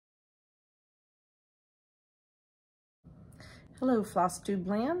Hello, FlossTube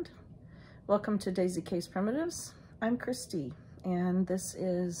land. Welcome to Daisy Case Primitives. I'm Christy, and this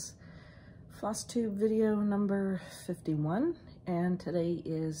is FlossTube video number 51, and today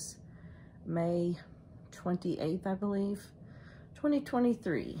is May 28th, I believe,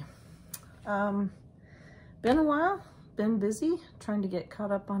 2023. Been a while, been busy, trying to get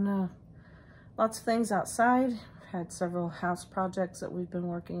caught up on lots of things outside. Had several house projects that we've been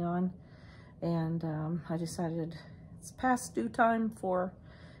working on, and I decided it's past due time for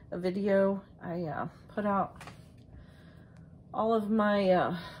a video. I put out all of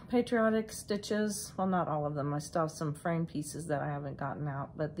my patriotic stitches. Well, not all of them. I still have some frame pieces that I haven't gotten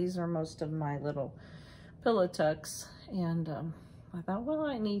out, but these are most of my little pillow tucks. And I thought, well,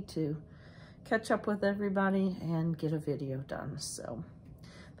 I need to catch up with everybody and get a video done. So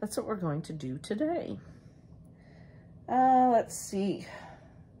that's what we're going to do today. Let's see.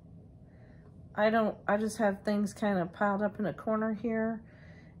 I just have things kind of piled up in a corner here.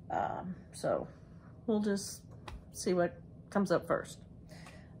 So we'll just see what comes up first.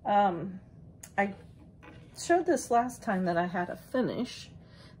 I showed this last time that I had a finish.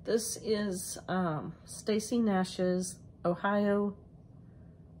 This is Stacy Nash's Ohio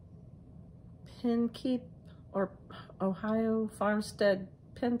Pin Keep or Ohio Farmstead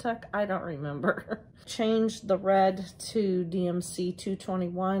Pin Tuck. I don't remember. Changed the red to DMC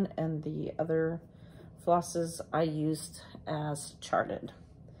 221 and the other flosses I used as charted,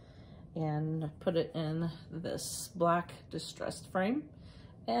 and put it in this black distressed frame,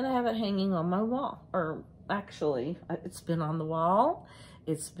 and I have it hanging on my wall. Or actually, it's been on the wall,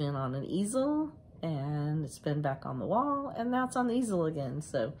 it's been on an easel, and it's been back on the wall, and now it's on the easel again.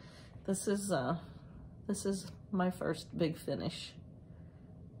 So this is my first big finish.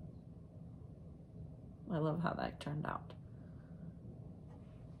 I love how that turned out.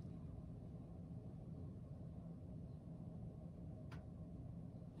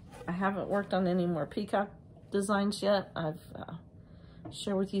 I haven't worked on any more peacock designs yet. I've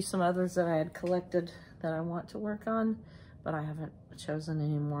shared with you some others that I had collected that I want to work on, but I haven't chosen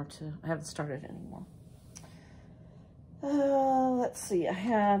any more I haven't started anymore. Let's see, I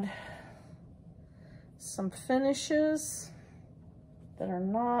had some finishes that are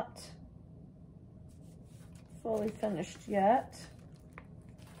not fully finished yet.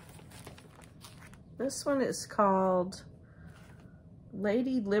 This one is called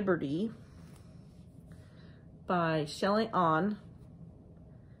Lady Liberty by Shelly On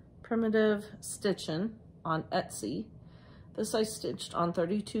Primitive Stitchin' on Etsy. This I stitched on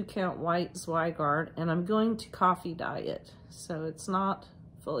 32 count white Zweigart, and I'm going to coffee dye it, so it's not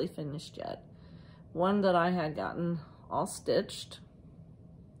fully finished yet. One that I had gotten all stitched.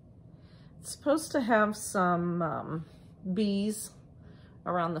 It's supposed to have some bees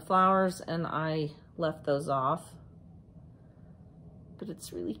around the flowers, and I left those off, but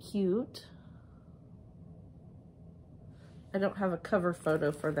it's really cute. I don't have a cover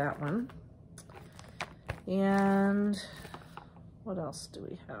photo for that one. And what else do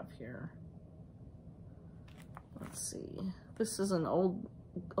we have here? Let's see. This is an Old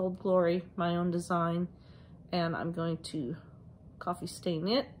Glory, my own design, and I'm going to coffee stain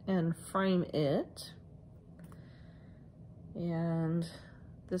it and frame it. And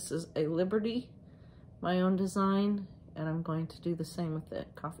this is a Liberty, my own design, and I'm going to do the same with it,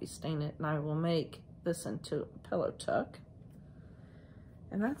 coffee stain it, and I will make this into a pillow tuck.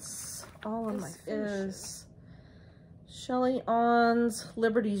 And that's all of my finishes. Shelly On's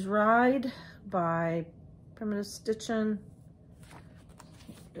Liberty's Ride by Primitive Stitchin'.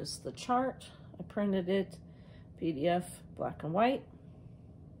 Here's the chart. I printed it PDF black and white.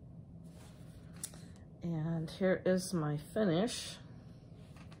 And here is my finish.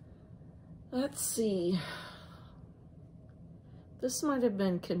 Let's see. This might have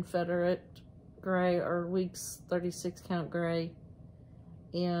been Confederate gray or Weeks 36 count gray.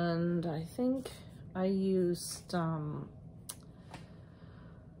 And I think I used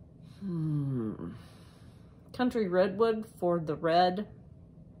Country Redwood for the red,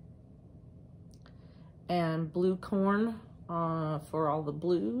 and Blue Corn for all the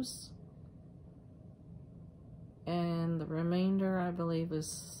blues. And the remainder, I believe,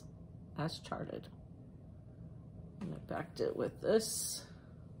 is as charted. And I backed it with this.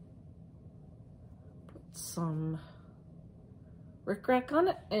 Put some rickrack on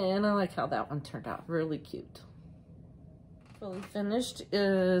it, and I like how that one turned out. Really cute. Fully finished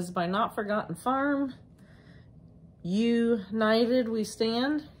is by Not Forgotten Farm. United We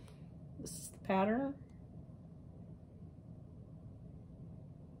Stand. This is the pattern.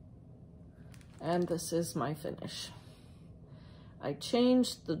 And this is my finish. I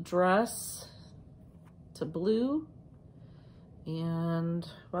changed the dress to blue And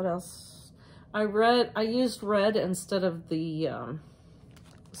what else? I used red instead of the,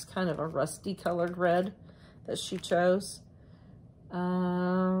 it's kind of a rusty colored red that she chose.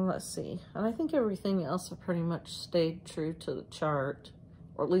 Let's see. And I think everything else have pretty much stayed true to the chart,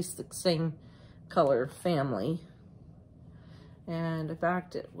 or at least the same color family. And I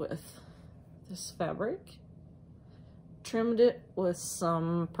backed it with this fabric. Trimmed it with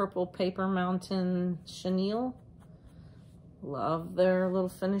some purple Paper Mountain chenille. Love their little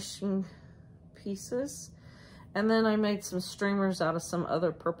finishing pieces. And then I made some streamers out of some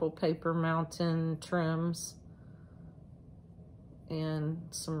other purple Paper Mountain trims and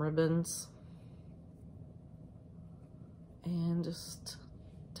some ribbons. And just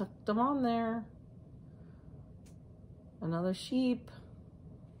tucked them on there. Another sheep.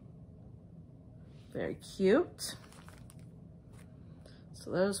 Very cute. So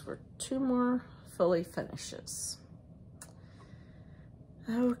those were 2 more fully finishes.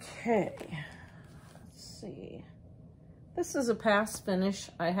 Okay, let's see. This is a past finish.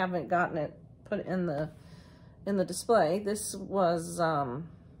 I haven't gotten it put in the display. This was I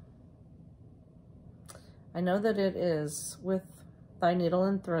know that it is with Thy Needle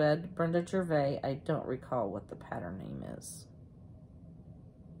and Thread, Brenda Gervais. I don't recall what the pattern name is.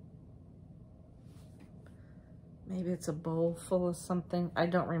 Maybe it's a bowl full of something. I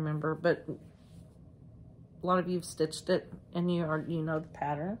don't remember, but a lot of you have stitched it and you know the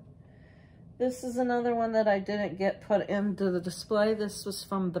pattern. This is another one that I didn't get put into the display. This was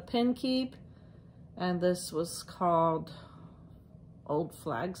from the Pin Keep, and this was called Old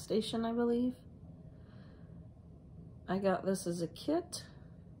Flag Station, I believe. I got this as a kit,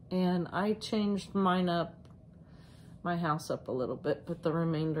 and I changed my house up a little bit, but the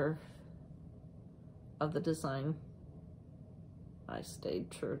remainder of the design, I stayed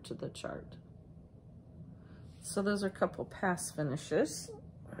true to the chart. So those are a couple past finishes.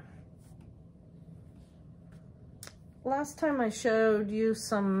 Last time I showed you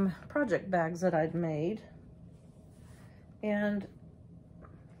some project bags that I'd made, and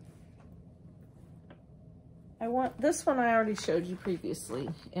this one I already showed you previously,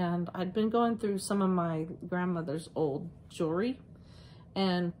 and I'd been going through some of my grandmother's old jewelry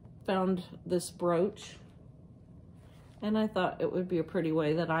and found this brooch, and I thought it would be a pretty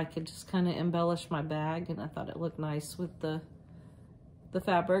way that I could just kind of embellish my bag, and I thought it looked nice with the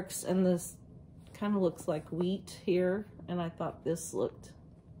fabrics, and this kind of looks like wheat here, and I thought this looked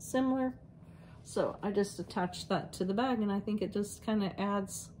similar, so I just attached that to the bag, and I think it just kind of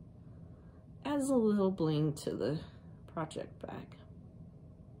adds a little bling to the project bag.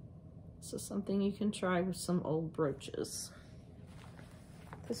 So something you can try with some old brooches.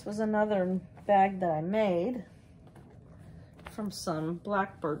 This was another bag that I made from some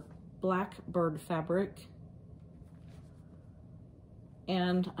blackbird fabric,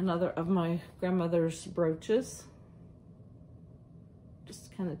 and another of my grandmother's brooches.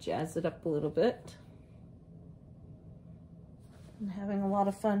 Just kind of jazz it up a little bit. I'm having a lot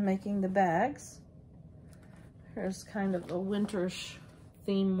of fun making the bags. Here's kind of a winterish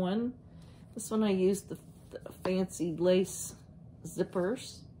theme one. This one I used the fancy lace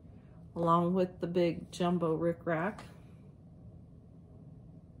zippers along with the big jumbo rickrack.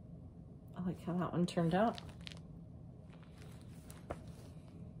 I like how that one turned out.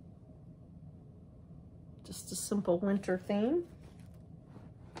 Just a simple winter theme.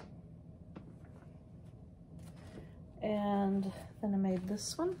 And then I made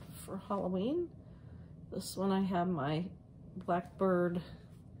this one for Halloween. This one I have my Blackbird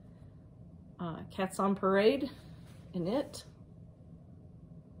Cats on Parade in it.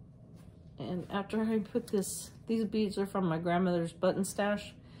 And after I put these beads are from my grandmother's button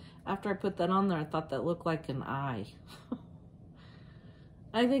stash. After I put that on there, I thought that looked like an eye.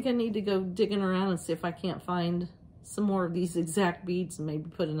 I think I need to go digging around and see if I can't find some more of these exact beads and maybe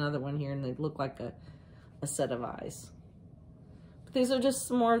put another one here and they'd look like a set of eyes. But these are just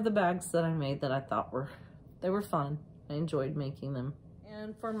some more of the bags that I made that I thought were fun. I enjoyed making them.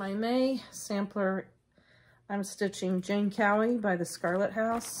 And for my May sampler, I'm stitching Jane Cowie by the Scarlet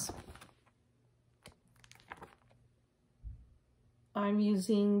House. I'm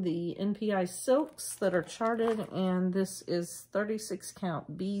using the NPI silks that are charted, and this is 36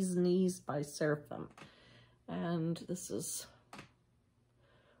 count Bee's Knees by Seraphim. And this is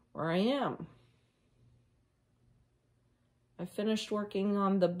where I am. I finished working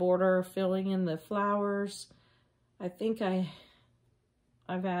on the border, filling in the flowers. I think I've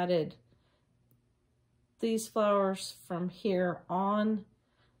added these flowers from here on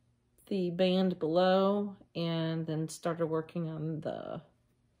the band below, and then started working on the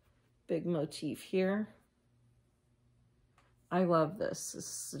big motif here. I love this.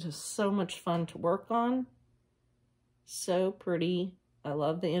 This is just so much fun to work on. So pretty. I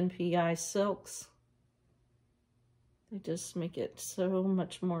love the NPI silks. They just make it so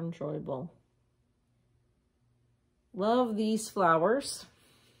much more enjoyable. Love these flowers.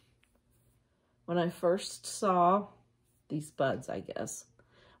 When I first saw these buds, I guess.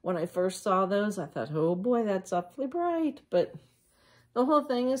 When I first saw those, I thought, oh boy, that's awfully bright. But the whole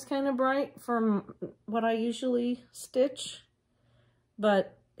thing is kind of bright from what I usually stitch.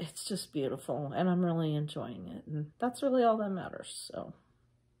 But it's just beautiful, and I'm really enjoying it. And that's really all that matters. So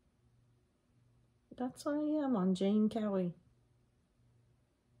that's what I am on Jane Cowie.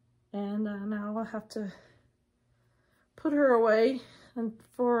 And now I'll have to put her away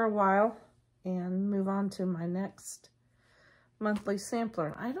for a while and move on to my next monthly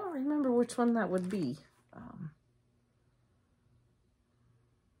sampler. I don't remember which one that would be.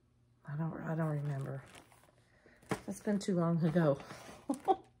 I don't remember. It's been too long ago.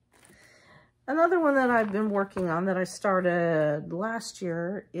 Another one that I've been working on that I started last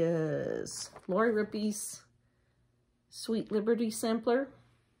year is Lori Rippey's Sweet Liberty Sampler.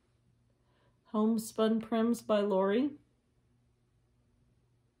 Homespun Prims by Lori.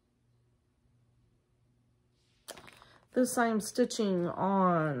 This I'm stitching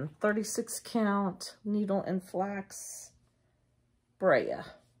on 36 count needle and flax Brea,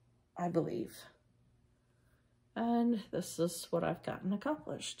 I believe. And this is what I've gotten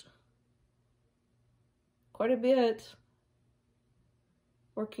accomplished. Quite a bit.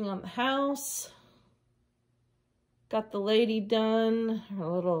 Working on the house. Got the lady done. Her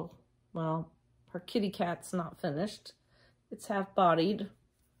little, well, her kitty cat's not finished. It's half-bodied.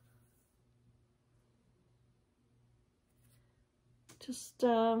 Just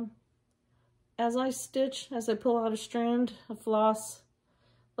as I stitch, as I pull out a strand of floss,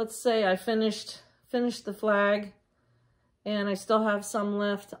 let's say I finished the flag and I still have some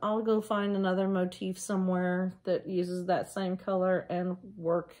left, I'll go find another motif somewhere that uses that same color and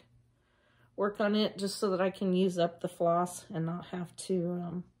work on it just so that I can use up the floss and not have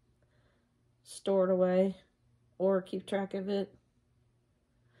to store it away or keep track of it.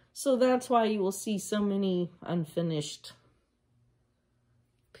 So that's why you will see so many unfinished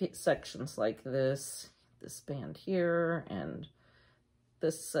sections like this band here, and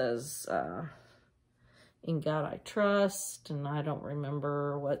this says In God I Trust, and I don't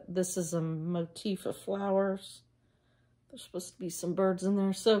remember what this is. A motif of flowers. There's supposed to be some birds in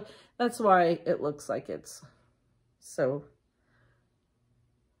there, so that's why it looks like it's so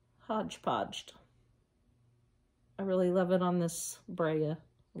hodgepodged. I really love it on this Brea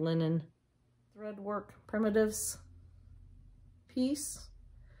linen threadwork primitives piece.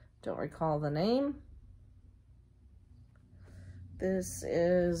 Don't recall the name. This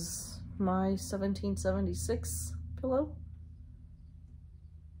is my 1776 pillow.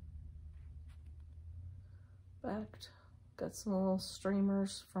 Backed. Got some little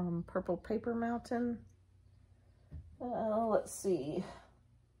streamers from Purple Paper Mountain. Let's see.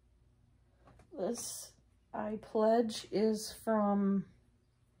 This I Pledge is from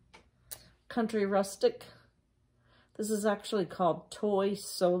Country Rustic. This is actually called Toy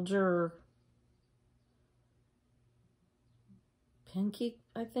Soldier Pancake,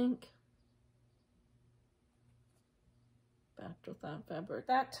 I think. Backed with that fabric.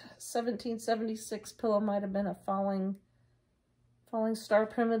 That 1776 pillow might have been a Falling Star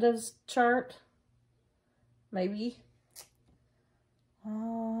Primitives chart. Maybe.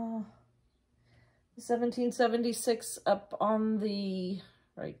 1776 up on the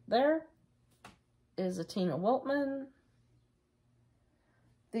right there is a Tina Wiltman.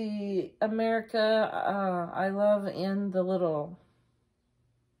 The America I Love in the little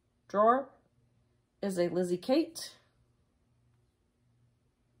drawer is a Lizzie Kate.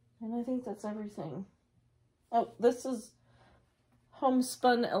 And I think that's everything. Oh, this is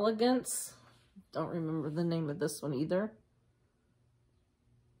Homespun Elegance. Don't remember the name of this one either.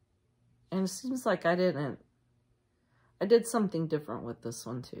 And it seems like I did something different with this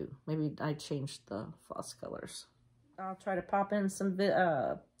one too. Maybe I changed the floss colors. I'll try to pop in some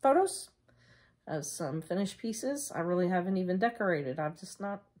photos of some finished pieces. I really haven't even decorated. I've just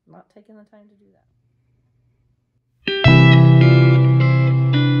not taken the time to do that.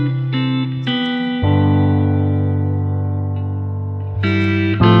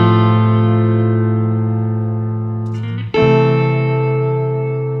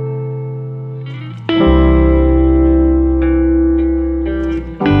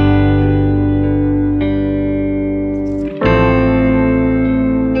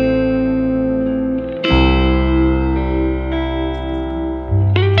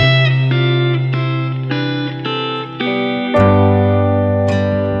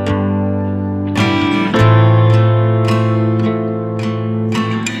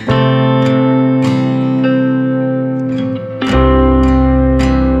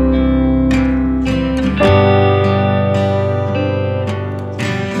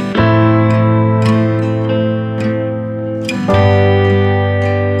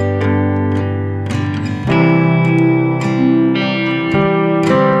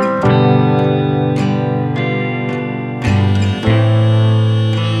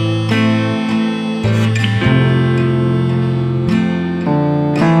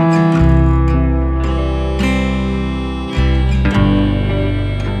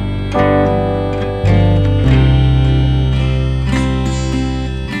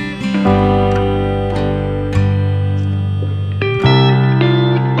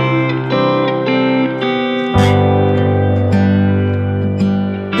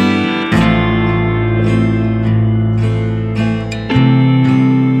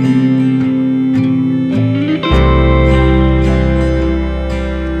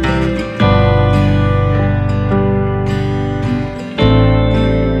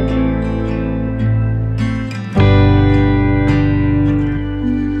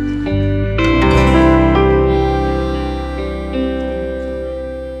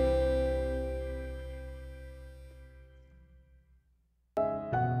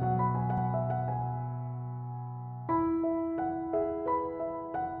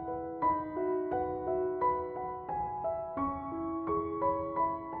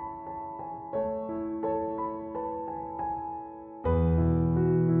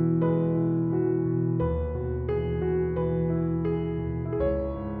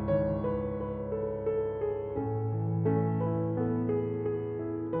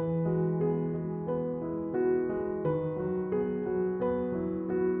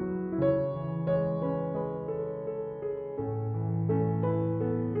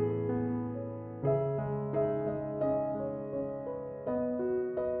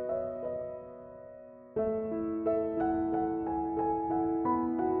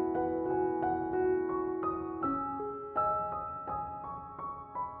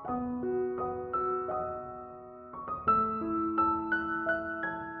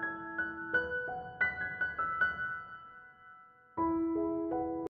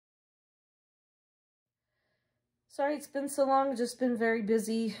 Sorry it's been so long, just been very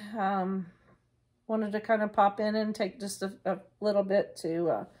busy. Wanted to kind of pop in and take just a little bit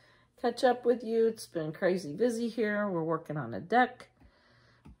to catch up with you. It's been crazy busy here. We're working on a deck.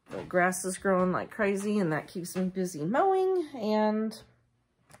 The grass is growing like crazy, and that keeps me busy mowing. And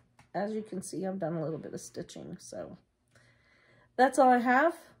as you can see, I've done a little bit of stitching. So that's all I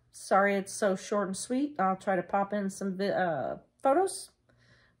have. Sorry it's so short and sweet. I'll try to pop in some photos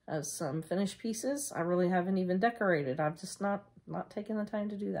of some finished pieces. I really haven't even decorated. I've just not taken the time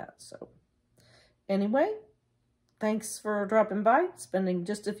to do that. So anyway, thanks for dropping by, spending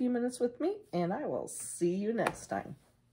just a few minutes with me, and I will see you next time.